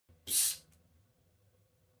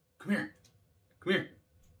Come here. Come here.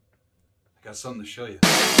 I got something to show you.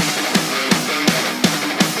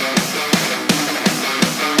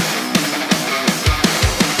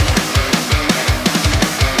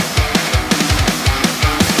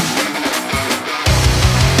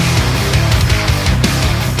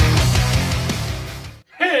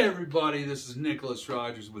 Hey everybody, this is Nicholas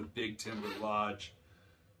Rogers with Big Timber Lodge,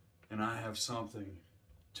 and I have something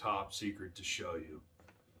top secret to show you.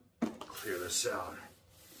 Clear this out.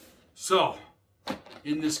 So,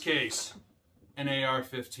 in this case, an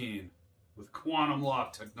AR15 with quantum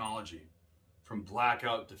lock technology from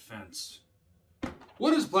Blackout Defense.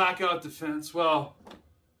 What is Blackout Defense? Well,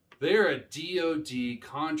 they're a DoD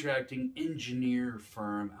contracting engineer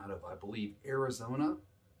firm out of, I believe, Arizona.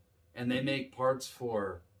 And they make parts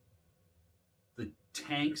for the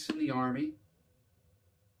tanks in the Army,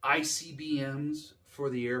 ICBMs for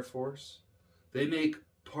the Air Force. They make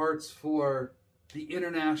parts for the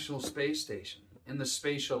International Space Station and the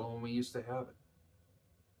Space Shuttle when we used to have it.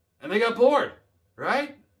 And they got bored,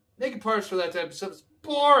 right? Making parts for that type of stuff is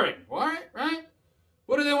boring, right?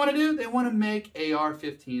 What do they want to do? They want to make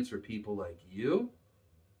AR-15s for people like you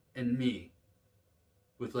and me,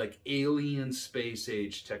 with like alien space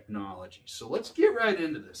age technology. So let's get right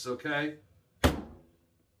into this, okay?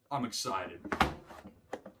 I'm excited.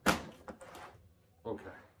 Okay.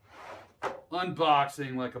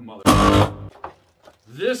 Unboxing like a mother.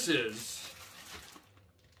 This is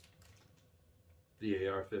the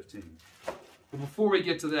AR-15. But before we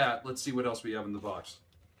get to that, let's see what else we have in the box.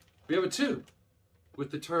 We have a tube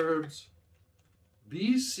with the terms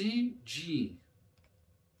BCG.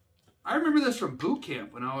 I remember this from boot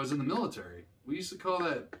camp when I was in the military. We used to call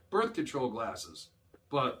that birth control glasses.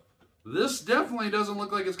 But this definitely doesn't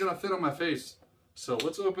look like it's going to fit on my face. So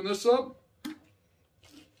let's open this up.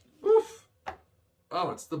 Oof.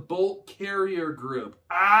 Oh, it's the bolt carrier group.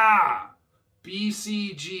 Ah!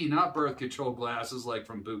 BCG, not birth control glasses like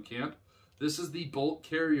from boot camp. This is the bolt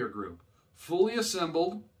carrier group. Fully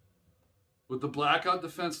assembled with the Blackout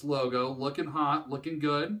Defense logo. Looking hot, looking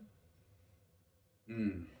good.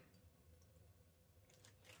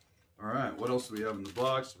 All right, what else do we have in the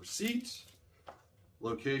box? Receipt,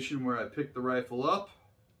 location where I picked the rifle up.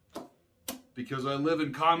 Because I live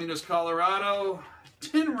in communist Colorado,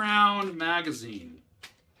 10-round magazine.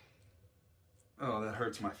 Oh, that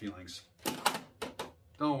hurts my feelings.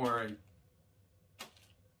 Don't worry.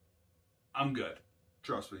 I'm good.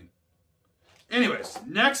 Trust me. Anyways,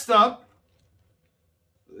 next up,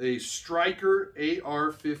 a Striker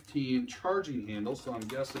AR-15 charging handle. So I'm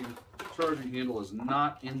guessing charging handle is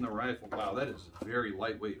not in the rifle. Wow, that is very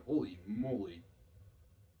lightweight. Holy moly.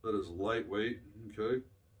 That is lightweight. Okay.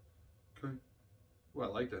 Okay. Oh, I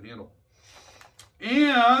like that handle.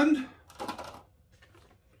 And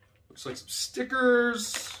looks like some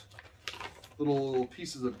stickers, little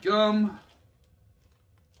pieces of gum,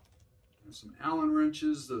 and some Allen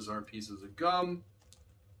wrenches. Those aren't pieces of gum.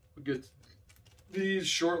 We'll get these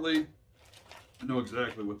shortly. I know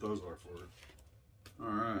exactly what those are for.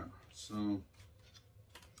 All right. So,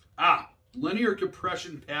 linear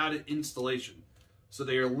compression pad installation. So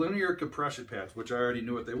they are linear compression pads, which I already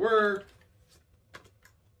knew what they were.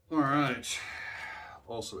 All right.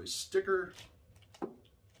 Also a sticker.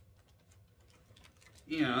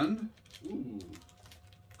 And,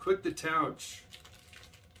 quick detach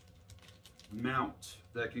mount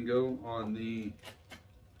that can go on the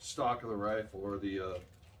stock of the rifle or the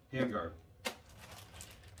handguard.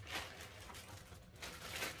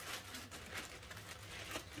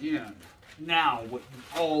 And now what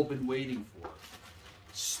you've all been waiting for.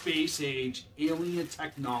 Space age, alien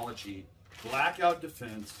technology, Blackout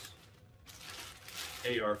Defense,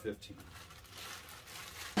 AR-15.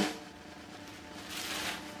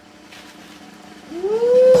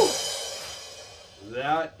 Woo!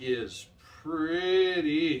 That is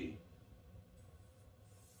pretty.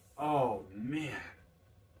 Oh, man.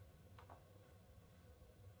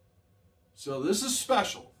 So this is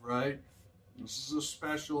special, right? This is a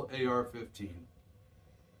special AR-15.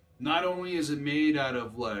 Not only is it made out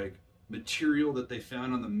of like material that they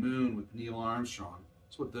found on the moon with Neil Armstrong.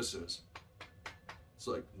 That's what this is. It's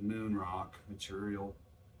like moon rock material.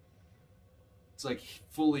 It's like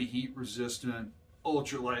fully heat resistant,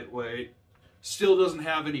 ultra lightweight. Still doesn't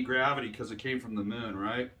have any gravity because it came from the moon,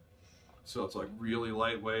 right? So it's like really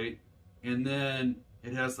lightweight. And then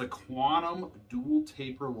it has the quantum dual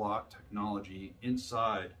taper lock technology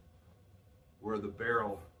inside where the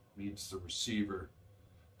barrel meets the receiver.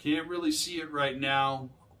 Can't really see it right now.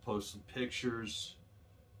 I'll post some pictures.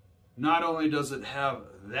 Not only does it have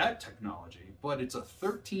that technology, but it's a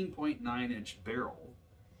 13.9-inch barrel,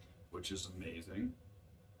 which is amazing.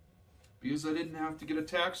 because I didn't have to get a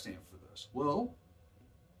tax stamp for this. Well,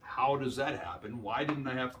 how does that happen? Why didn't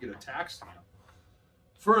I have to get a tax stamp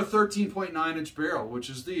for a 13.9-inch barrel, which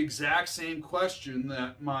is the exact same question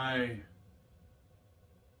that my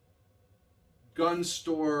gun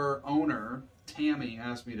store owner, Tammy,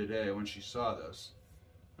 asked me today when she saw this.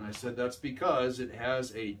 And I said, that's because it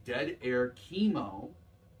has a dead air chemo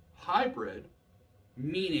hybrid,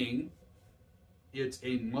 meaning it's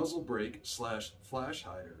a muzzle brake / flash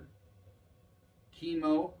hider,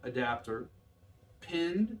 chemo adapter,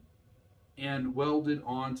 pinned and welded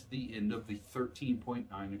onto the end of the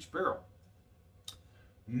 13.9-inch barrel,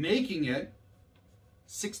 making it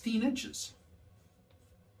 16 inches.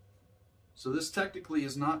 So this technically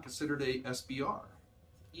is not considered a SBR,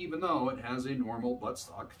 even though it has a normal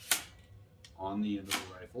buttstock on the end of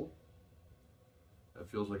the rifle. That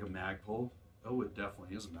feels like a Magpul. Oh, it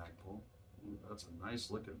definitely is a Magpul. Ooh, that's a nice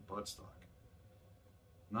looking buttstock.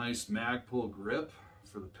 Nice Magpul grip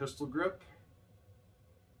for the pistol grip.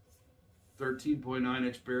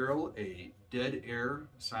 13.9-inch barrel, a dead air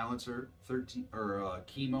silencer,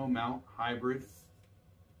 chemo mount hybrid,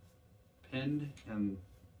 pinned and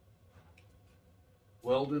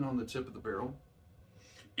welded on the tip of the barrel.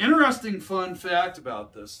 Interesting fun fact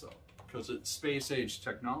about this, though, because it's space-age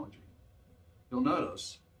technology. You'll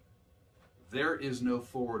notice there is no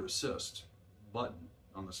forward assist button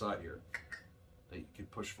on the side here that you can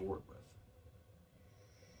push forward with.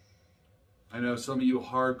 I know some of you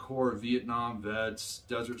hardcore Vietnam vets,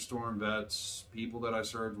 Desert Storm vets, people that I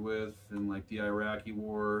served with in like the Iraqi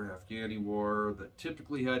war, Afghani war, that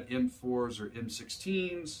typically had M4s or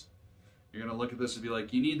M16s. You're going to look at this and be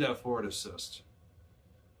like, you need that forward assist.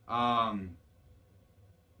 My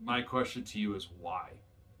question to you is why?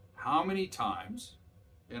 How many times,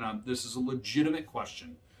 and this is a legitimate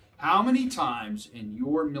question, how many times in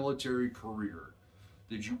your military career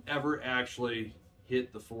did you ever actually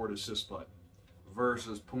hit the forward assist button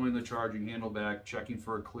versus pulling the charging handle back, checking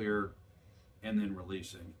for a clear, and then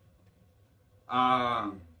releasing?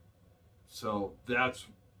 So that's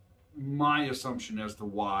my assumption as to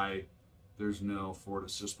why there's no forward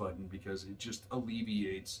assist button, because it just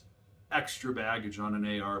alleviates extra baggage on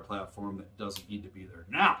an AR platform that doesn't need to be there.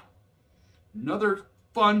 Now, another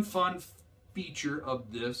fun feature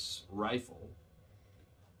of this rifle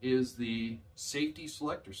is the safety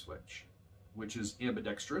selector switch, which is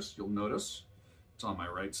ambidextrous. You'll notice it's on my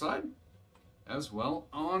right side as well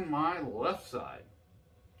on my left side.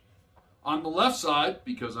 On the left side,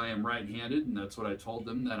 because I am right-handed, and that's what I told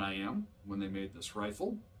them that I am when they made this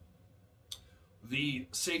rifle, the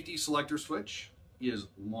safety selector switch is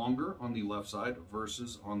longer on the left side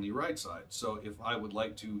versus on the right side. So if I would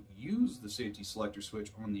like to use the safety selector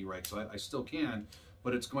switch on the right side, I still can,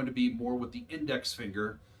 but it's going to be more with the index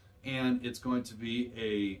finger, and it's going to be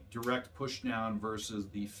a direct push down versus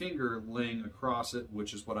the finger laying across it,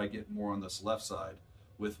 which is what I get more on this left side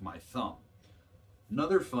with my thumb.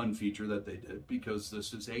 Another fun feature that they did, because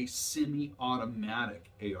this is a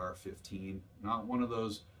semi-automatic AR-15, not one of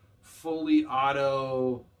those fully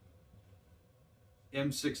auto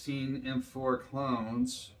M16, M4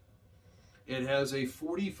 clones, it has a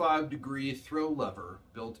 45-degree throw lever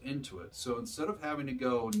built into it. So instead of having to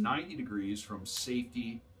go 90 degrees from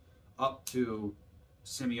safety up to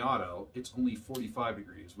semi-auto, it's only 45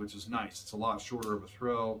 degrees, which is nice. It's a lot shorter of a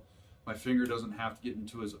throw. My finger doesn't have to get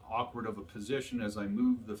into as awkward of a position as I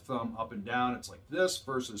move the thumb up and down. It's like this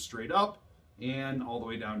versus straight up and all the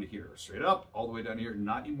way down to here. Straight up, all the way down here,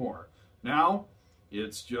 not anymore. Now,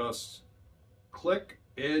 it's just click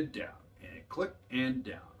and down, and click and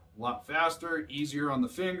down. A lot faster, easier on the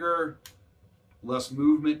finger, less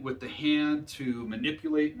movement with the hand to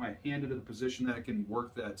manipulate my hand into the position that I can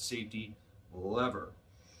work that safety lever.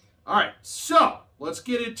 All right, so let's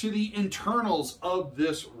get into the internals of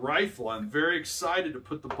this rifle. I'm very excited to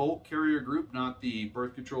put the bolt carrier group, not the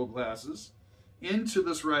birth control glasses, into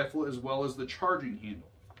this rifle, as well as the charging handle.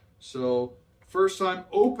 So first time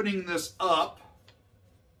opening this up,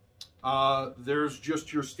 there's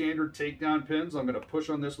just your standard takedown pins. I'm going to push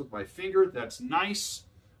on this with my finger. That's nice.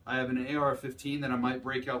 I have an AR-15 that I might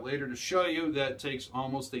break out later to show you that takes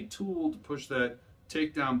almost a tool to push that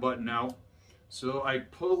takedown button out. So I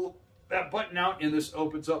pull that button out and this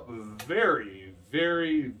opens up very,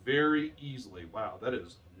 very, very easily. Wow, that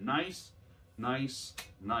is nice, nice,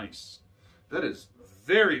 nice. That is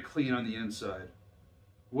very clean on the inside.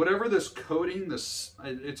 Whatever this coating,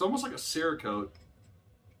 it's almost like a Cerakote,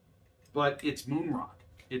 but it's Moonrock.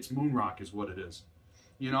 It's Moonrock is what it is.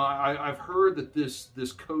 You know, I've heard that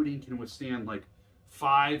this coating can withstand like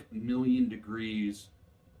 5 million degrees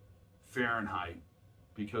Fahrenheit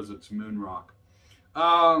because it's Moonrock.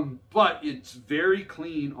 But it's very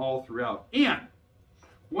clean all throughout. And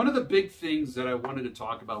one of the big things that I wanted to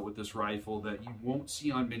talk about with this rifle that you won't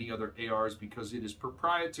see on many other ARs because it is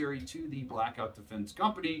proprietary to the Blackout Defense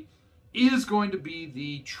Company is going to be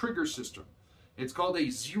the trigger system. It's called a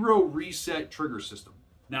zero reset trigger system.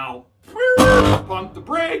 Now, pump the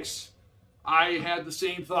brakes. I had the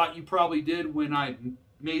same thought you probably did when I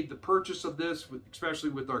made the purchase of this, especially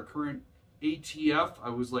with our current ATF. I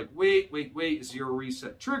was like, wait, zero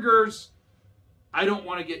reset triggers. I don't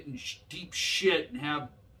want to get in deep shit and have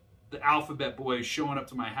the alphabet boys showing up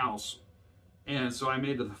to my house. And so I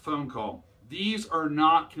made the phone call. These are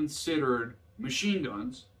not considered machine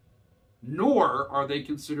guns, nor are they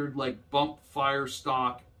considered like bump fire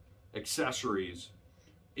stock accessories.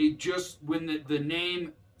 It just, when the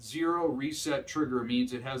name zero reset trigger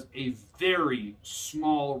means it has a very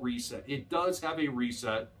small reset. It does have a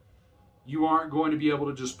reset. You aren't going to be able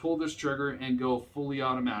to just pull this trigger and go fully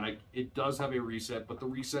automatic. It does have a reset, but the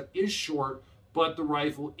reset is short, but the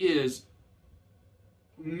rifle is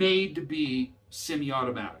made to be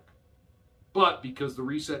semi-automatic. But because the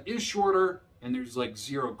reset is shorter and there's like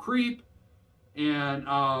zero creep and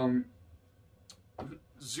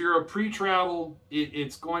zero pre-travel,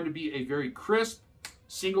 it's going to be a very crisp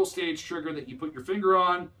single stage trigger that you put your finger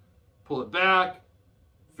on, pull it back,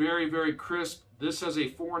 very, very crisp. This has a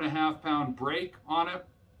 4.5 pound brake on it.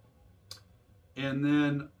 And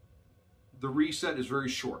then the reset is very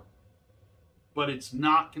short, but it's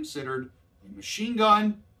not considered a machine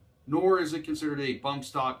gun, nor is it considered a bump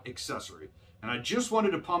stock accessory. And I just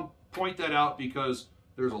wanted to point that out because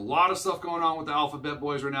there's a lot of stuff going on with the alphabet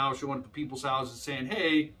boys right now, showing up at people's houses saying,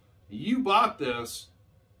 hey, you bought this.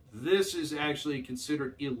 This is actually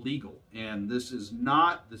considered illegal. And this is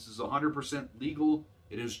not. This is 100% legal.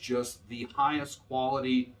 It is just the highest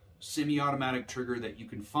quality semi-automatic trigger that you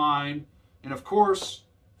can find. And of course,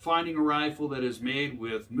 finding a rifle that is made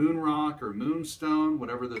with moon rock or moonstone,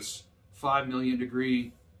 whatever this 5 million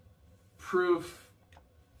degree proof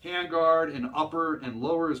handguard and upper and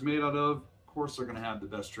lower is made out of course they're going to have the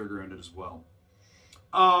best trigger in it as well.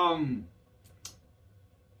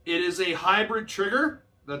 It is a hybrid trigger.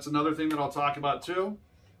 That's another thing that I'll talk about too.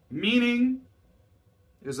 Meaning,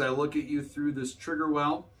 as I look at you through this trigger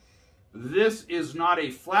well, this is not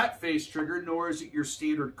a flat face trigger, nor is it your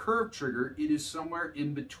standard curved trigger. It is somewhere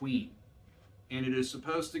in between. And it is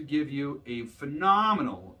supposed to give you a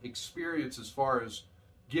phenomenal experience as far as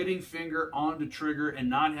getting finger onto trigger and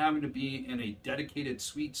not having to be in a dedicated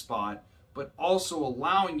sweet spot, but also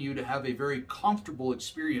allowing you to have a very comfortable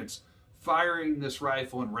experience firing this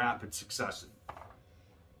rifle in rapid succession.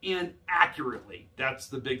 And accurately. That's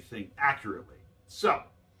the big thing, accurately. So,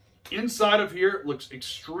 inside of here, it looks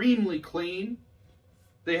extremely clean.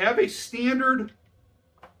 They have a standard,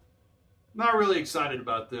 not really excited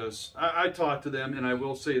about this. I talked to them, and I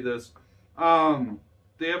will say this.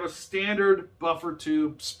 They have a standard buffer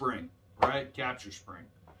tube spring, right? Capture spring.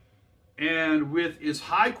 And with as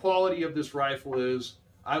high quality of this rifle is,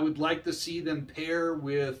 I would like to see them pair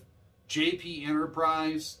with JP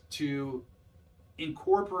Enterprise to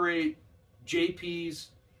incorporate JP's,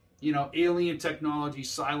 alien technology,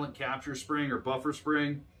 silent capture spring or buffer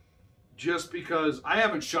spring, just because I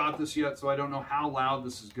haven't shot this yet, so I don't know how loud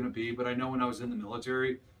this is going to be, but I know when I was in the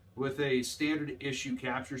military with a standard issue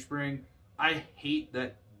capture spring, I hate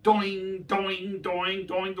that doing, doing, doing,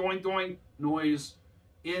 doing, doing, doing noise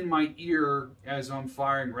in my ear as I'm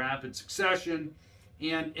firing rapid succession.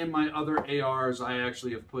 And in my other ARs, I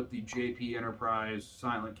actually have put the JP Enterprise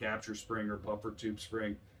silent capture spring or buffer tube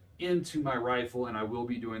spring into my rifle, and I will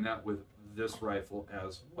be doing that with this rifle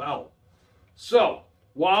as well. So,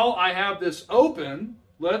 while I have this open,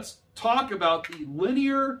 let's talk about the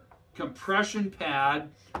linear compression pad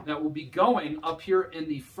that will be going up here in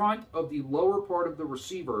the front of the lower part of the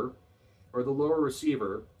receiver, or the lower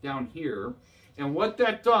receiver down here. And what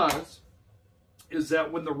that does is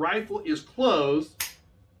that when the rifle is closed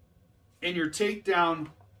and your takedown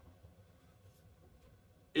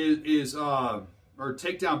or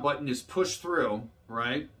takedown button is pushed through,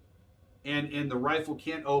 right? And the rifle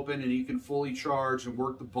can't open and you can fully charge and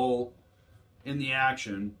work the bolt in the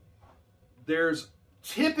action. There's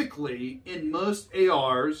typically, in most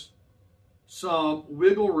ARs, some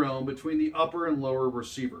wiggle room between the upper and lower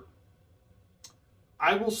receiver.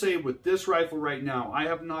 I will say with this rifle right now, I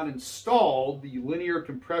have not installed the linear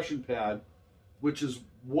compression pad, which is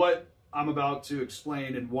what I'm about to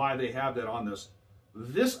explain and why they have that on this.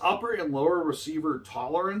 This upper and lower receiver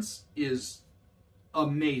tolerance is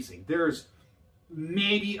amazing. There's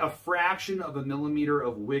maybe a fraction of a millimeter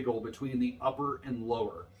of wiggle between the upper and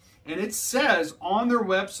lower. And it says on their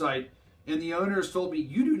website, And the owners told me,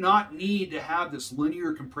 you do not need to have this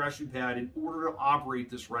linear compression pad in order to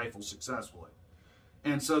operate this rifle successfully.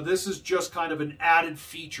 And so this is just kind of an added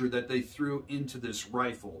feature that they threw into this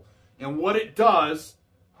rifle. And what it does,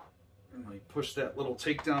 let me push that little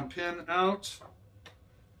takedown pin out.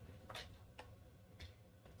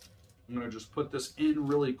 I'm going to just put this in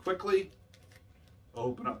really quickly.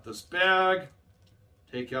 Open up this bag.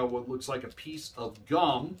 Take out what looks like a piece of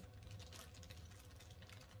gum.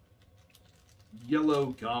 Yellow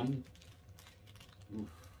gum. Oof.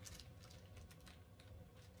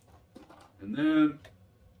 And then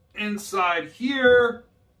inside here,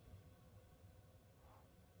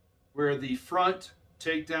 where the front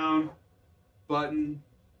takedown button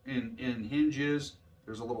and hinges,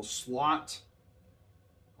 there's a little slot.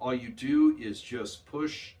 All you do is just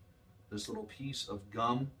push this little piece of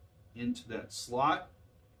gum into that slot,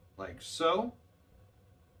 like so.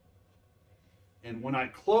 And when I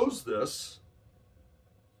close this,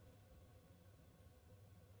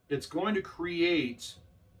 it's going to create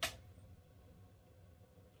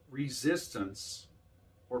resistance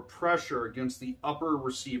or pressure against the upper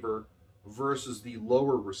receiver versus the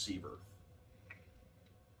lower receiver.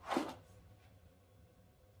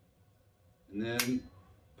 And then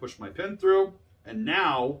push my pin through, and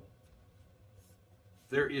now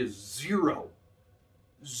there is zero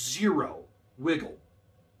wiggle.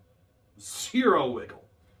 Zero wiggle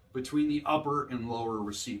between the upper and lower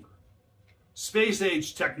receiver. Space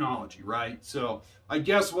age technology, right? So I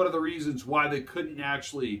guess one of the reasons why they couldn't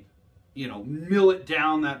actually, mill it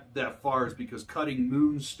down that far is because cutting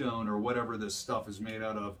moonstone or whatever this stuff is made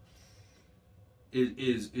out of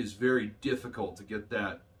is very difficult to get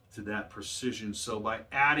that to that precision. So by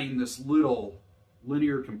adding this little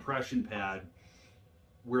linear compression pad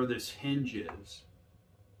where this hinge is,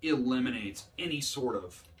 eliminates any sort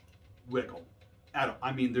of wiggle.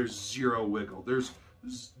 I mean, there's zero wiggle.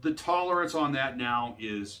 The tolerance on that now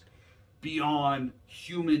is beyond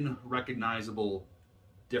human recognizable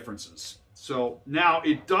differences. So now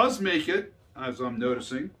it does make it, as I'm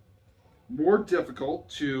noticing, more difficult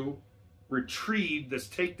to retrieve this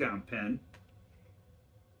takedown pin.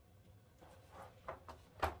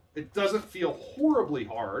 It doesn't feel horribly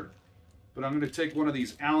hard, but I'm going to take one of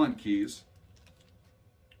these Allen keys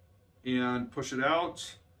and push it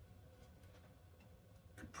out.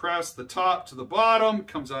 Press the top to the bottom.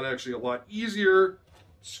 Comes out actually a lot easier.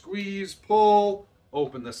 Squeeze, pull,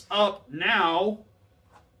 open this up. Now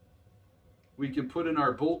we can put in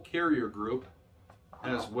our bolt carrier group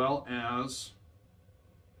as well as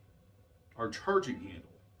our charging handle.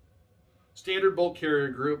 Standard bolt carrier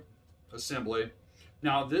group assembly.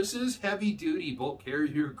 Now this is heavy duty bolt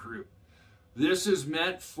carrier group. This is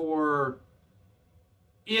meant for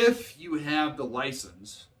if you have the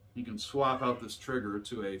license. You can swap out this trigger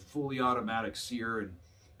to a fully automatic sear and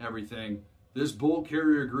everything. This bolt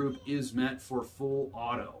carrier group is meant for full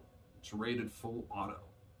auto. It's rated full auto.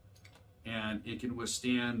 And it can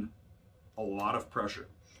withstand a lot of pressure.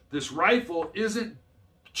 This rifle isn't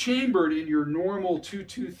chambered in your normal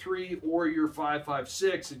 223 or your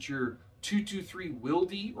 5.56. It's your 223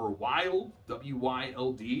 Wildy or Wild,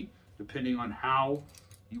 W-Y-L-D, depending on how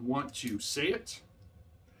you want to say it.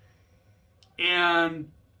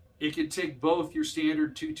 And it can take both your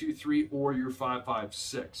standard 223 or your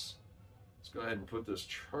 5.56. Let's go ahead and put this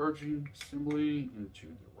charging assembly into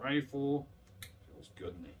the rifle. Feels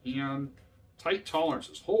good in the hand. Tight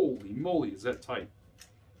tolerances. Holy moly, is that tight.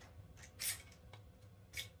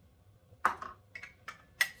 Let's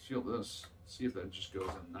feel this. See if that just goes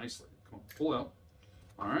in nicely. Come on, pull out.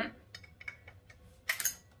 All right.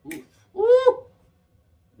 Ooh. Woo!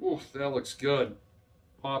 Ooh, that looks good.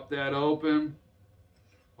 Pop that open.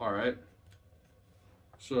 All right.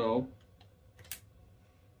 So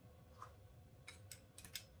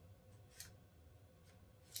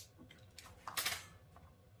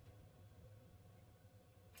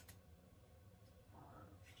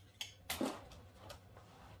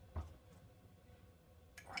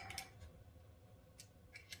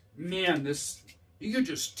man, you could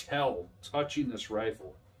just tell touching this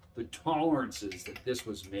rifle, the tolerances that this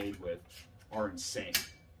was made with are insane.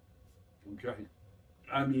 Okay.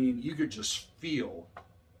 I mean, you could just feel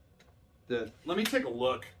that. Let me take a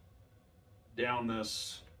look down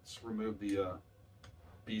this. Let's remove the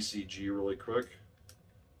BCG really quick.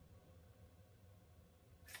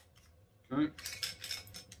 Okay.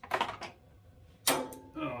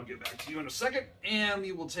 I'll get back to you in a second. And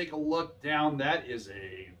we will take a look down. That is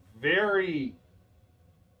a very...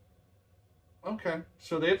 Okay.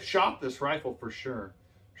 So they've shot this rifle for sure.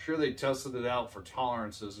 Sure, they tested it out for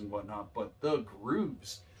tolerances and whatnot, but the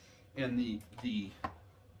grooves and the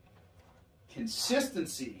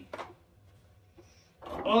consistency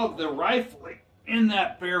of the rifling in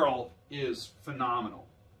that barrel is phenomenal.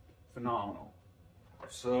 Phenomenal.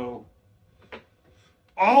 So,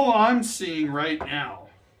 all I'm seeing right now,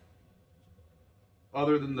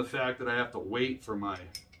 other than the fact that I have to wait for my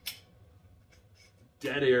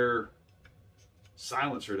dead air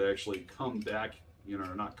silencer to actually come back, you know,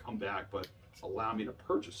 or not come back, but allow me to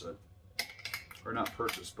purchase it. Or not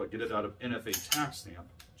purchase, but get it out of NFA tax stamp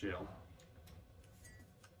jail.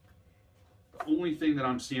 The only thing that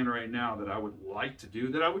I'm seeing right now that I would like to do,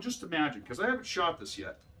 that I would just imagine, because I haven't shot this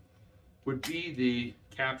yet, would be the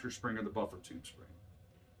capture spring or the buffer tube spring.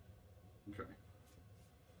 Okay.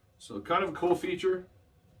 So kind of a cool feature.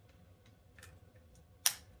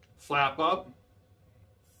 Flap up,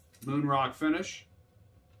 moon rock finish.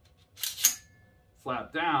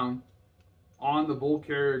 Flap down. On the bull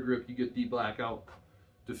carrier grip, you get the Blackout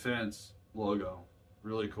Defense logo.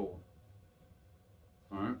 Really cool.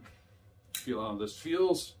 All right. Feel how this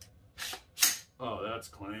feels. Oh, that's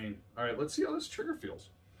clean. All right, let's see how this trigger feels.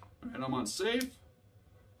 All right, I'm on safe.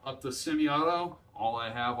 Up to semi-auto. All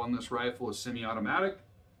I have on this rifle is semi-automatic.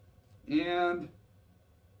 And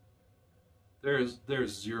there's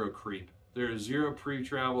zero creep. There is zero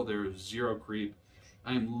pre-travel. There is zero creep.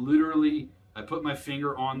 I am literally, I put my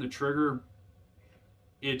finger on the trigger.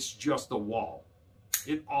 It's just a wall.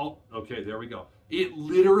 It all, okay, there we go. It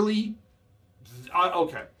literally,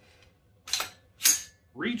 okay.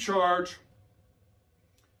 Recharge.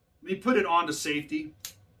 Let me put it on to safety.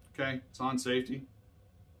 Okay, it's on safety.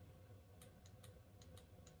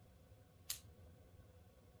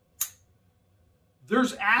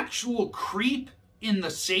 There's actual creep in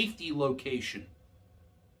the safety location.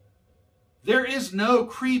 There is no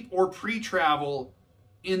creep or pre-travel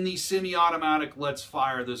in the semi-automatic let's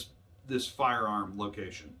fire this firearm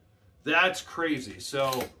location. That's crazy.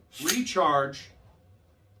 So recharge,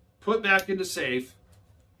 put back into safe,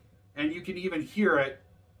 and you can even hear it.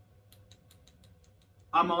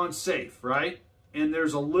 I'm on safe, right? And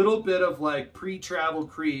there's a little bit of like pre-travel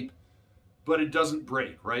creep, but it doesn't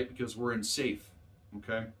break, right? Because we're in safe,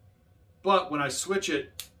 okay? But when I switch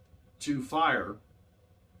it to fire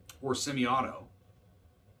or semi-auto,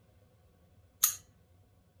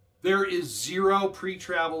 there is zero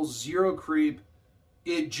pre-travel, zero creep.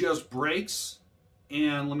 It just breaks.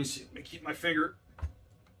 And let me see, let me keep my finger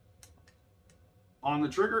on the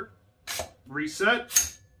trigger.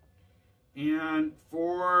 Reset. And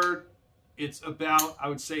for, it's about, I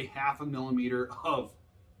would say, 0.5 millimeter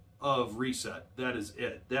of reset. That is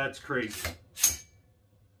it. That's crazy.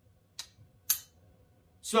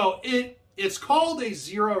 So it's called a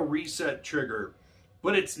zero reset trigger,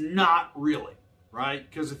 but it's not really. Right?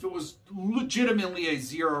 Because if it was legitimately a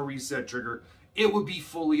zero reset trigger, it would be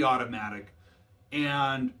fully automatic.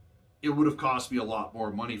 And it would have cost me a lot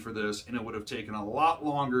more money for this, and it would have taken a lot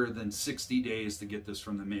longer than 60 days to get this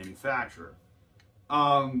from the manufacturer.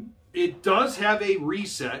 It does have a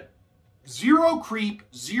reset, zero creep,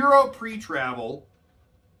 zero pre-travel,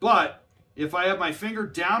 but if I have my finger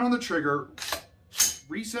down on the trigger,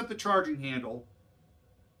 reset the charging handle,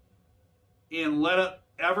 and let it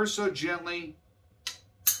ever so gently,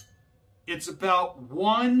 it's about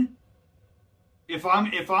one. If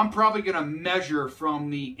I'm probably going to measure from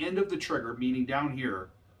the end of the trigger, meaning down here,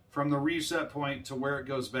 from the reset point to where it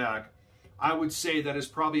goes back, I would say that is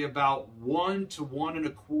probably about 1 to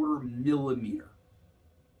 1.25 millimeter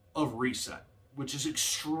of reset, which is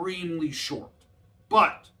extremely short.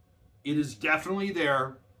 But it is definitely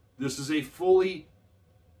there. This is a fully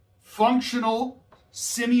functional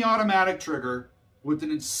semi-automatic trigger with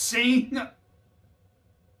an insane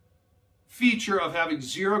feature of having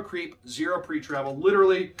zero creep, zero pre-travel.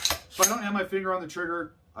 Literally, if I don't have my finger on the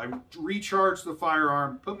trigger, I recharge the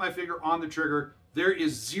firearm, put my finger on the trigger. There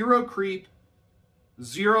is zero creep,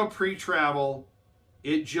 zero pre-travel.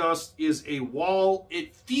 It just is a wall.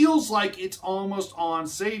 It feels like it's almost on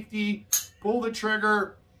safety. Pull the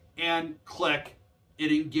trigger and click.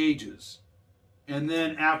 It engages. And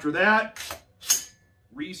then after that,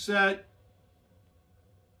 reset.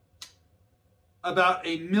 About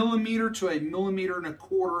 1 millimeter to 1.25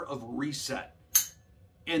 millimeters of reset.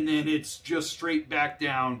 And then it's just straight back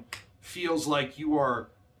down. Feels like you are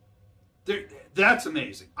there. That's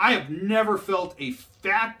amazing. I have never felt a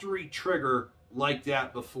factory trigger like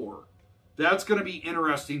that before. That's going to be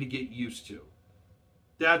interesting to get used to.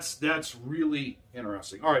 That's really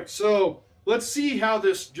interesting. All right, so let's see how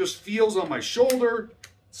this just feels on my shoulder.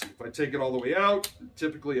 Let's see if I take it all the way out.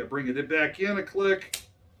 Typically, I bring it back in a click.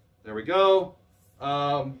 There we go.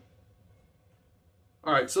 All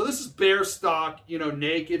right, so this is bare stock,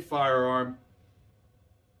 naked firearm.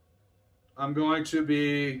 I'm going to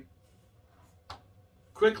be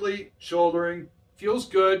quickly shouldering. Feels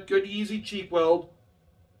good, good, easy, cheap weld.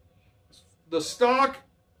 The stock,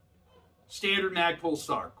 standard Magpul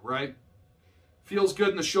stock, right? Feels good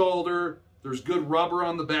in the shoulder. There's good rubber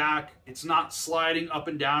on the back. It's not sliding up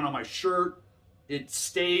and down on my shirt. It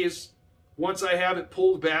stays. Once I have it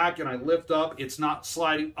pulled back and I lift up, it's not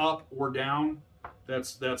sliding up or down.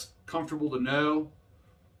 That's comfortable to know.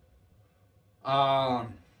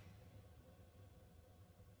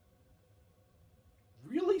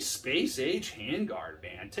 Really space age handguard,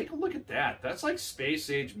 man. Take a look at that. That's like space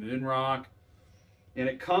age moon rock. And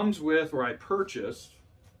it comes with, or I purchased,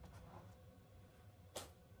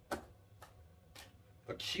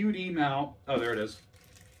 a QD mount. Oh, there it is.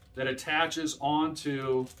 That attaches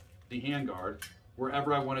onto the handguard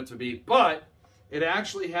wherever I want it to be. But it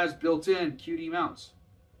actually has built-in QD mounts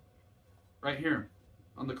right here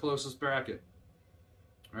on the closest bracket.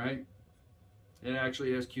 Right? It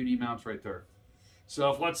actually has QD mounts right there. So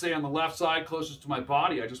if, let's say, on the left side closest to my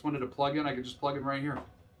body, I just wanted to plug in, I could just plug in right here.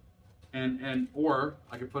 Or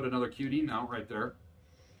I could put another QD mount right there.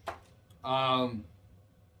 And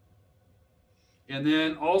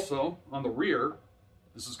then also on the rear,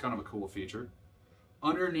 this is kind of a cool feature.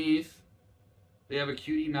 Underneath, they have a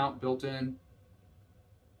QD mount built in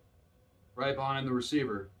right behind the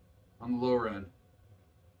receiver on the lower end.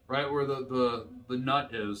 Right where the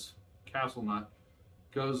nut is, castle nut,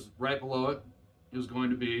 goes right below it is going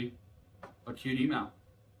to be a QD mount.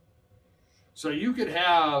 So you could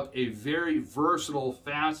have a very versatile,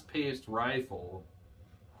 fast-paced rifle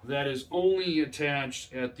that is only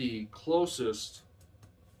attached at the closest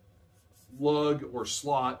lug or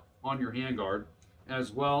slot on your handguard,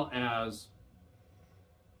 as well as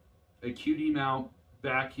a QD mount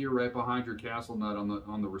back here right behind your castle nut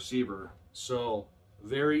on the receiver. So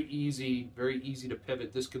very easy to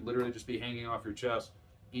pivot. This could literally just be hanging off your chest.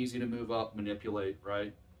 Easy to move up, manipulate,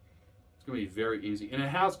 right? It's going to be very easy. And it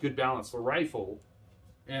has good balance. The rifle,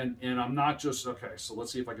 and I'm not just, okay, so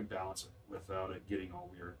let's see if I can balance it without it getting all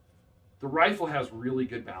weird. The rifle has really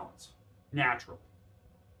good balance. Natural.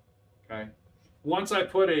 Okay? Once I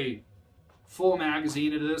put a full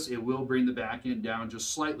magazine into this, it will bring the back end down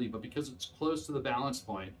just slightly, but because it's close to the balance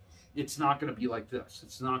point, it's not going to be like this.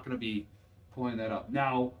 It's not going to be pulling that up.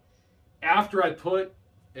 Now, after I put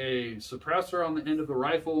a suppressor on the end of the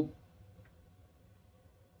rifle,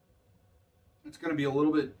 it's going to be a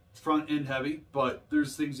little bit front end heavy, but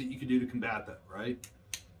there's things that you can do to combat that, right?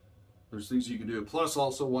 There's things you can do. Plus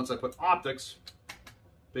also, once I put optics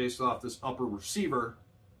based off this upper receiver,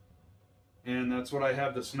 and that's what I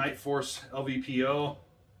have, this Night Force LVPO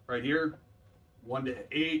right here,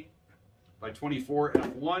 1:8 by 24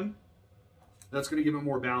 f1. That's going to give it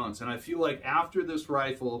more balance. And I feel like after this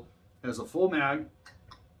rifle has a full mag,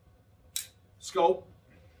 scope,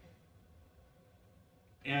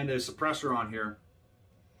 and a suppressor on here,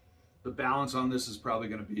 the balance on this is probably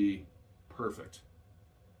going to be perfect,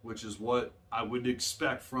 which is what I would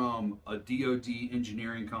expect from a DoD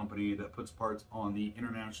engineering company that puts parts on the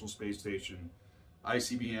International Space Station,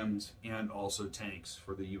 ICBMs, and also tanks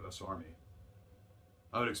for the U.S. Army.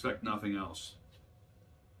 I would expect nothing else.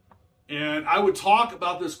 And I would talk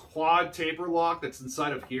about this quad taper lock that's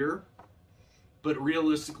inside of here, but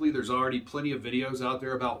realistically, there's already plenty of videos out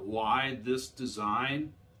there about why this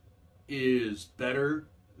design is better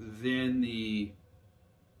than the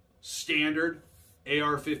standard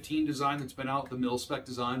AR15 design that's been out, the mil-spec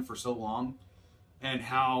design, for so long, and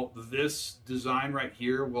how this design right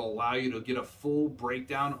here will allow you to get a full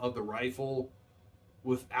breakdown of the rifle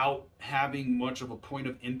without having much of a point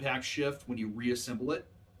of impact shift when you reassemble it,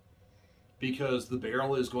 because the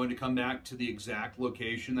barrel is going to come back to the exact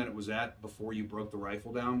location that it was at before you broke the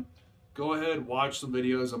rifle down. Go ahead, watch some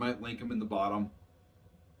videos. I might link them in the bottom.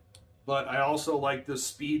 But I also like this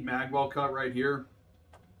speed magwell cut right here.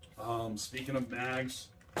 Speaking of mags,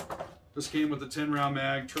 this came with a 10-round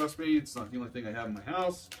mag. Trust me, it's not the only thing I have in my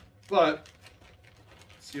house, but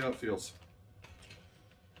let's see how it feels.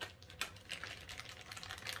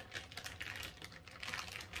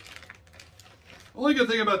 Only good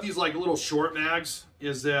thing about these like little short mags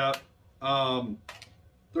is that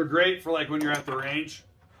they're great for like when you're at the range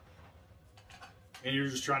and you're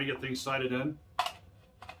just trying to get things sighted in.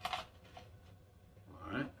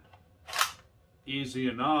 All right, easy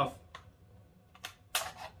enough.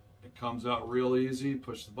 It comes out real easy.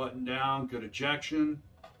 Push the button down, good ejection.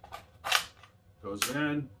 Goes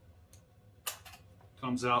in,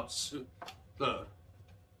 comes out.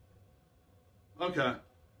 Okay.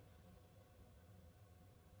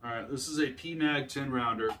 All right, this is a PMag 10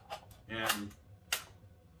 rounder, and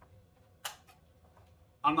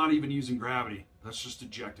I'm not even using gravity. That's just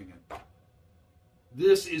ejecting it.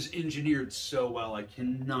 This is engineered so well. I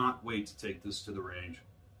cannot wait to take this to the range.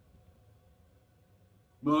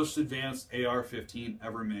 Most advanced AR-15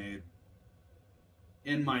 ever made.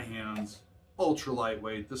 In my hands. Ultra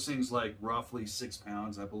lightweight. This thing's like roughly 6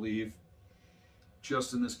 pounds, I believe.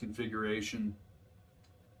 Just in this configuration.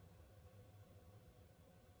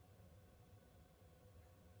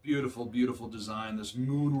 Beautiful, beautiful design. This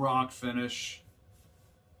moon rock finish.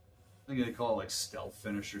 I think they call it like stealth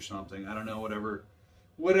finish or something. I don't know, whatever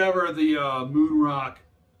the moon rock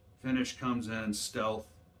finish comes in, stealth.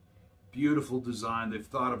 Beautiful design. They've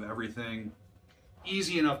thought of everything.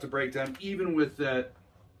 Easy enough to break down, even with that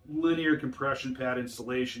linear compression pad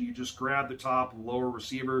installation. You just grab the top, lower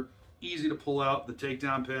receiver. Easy to pull out. The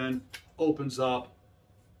takedown pin opens up.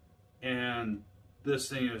 And this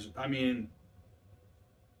thing is, I mean,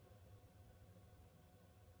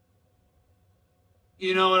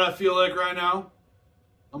 you know what I feel like right now?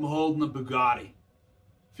 I'm holding a Bugatti. I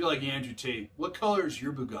feel like Andrew Tate. What color is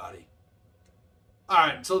your Bugatti? All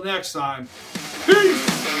right, until next time. Peace!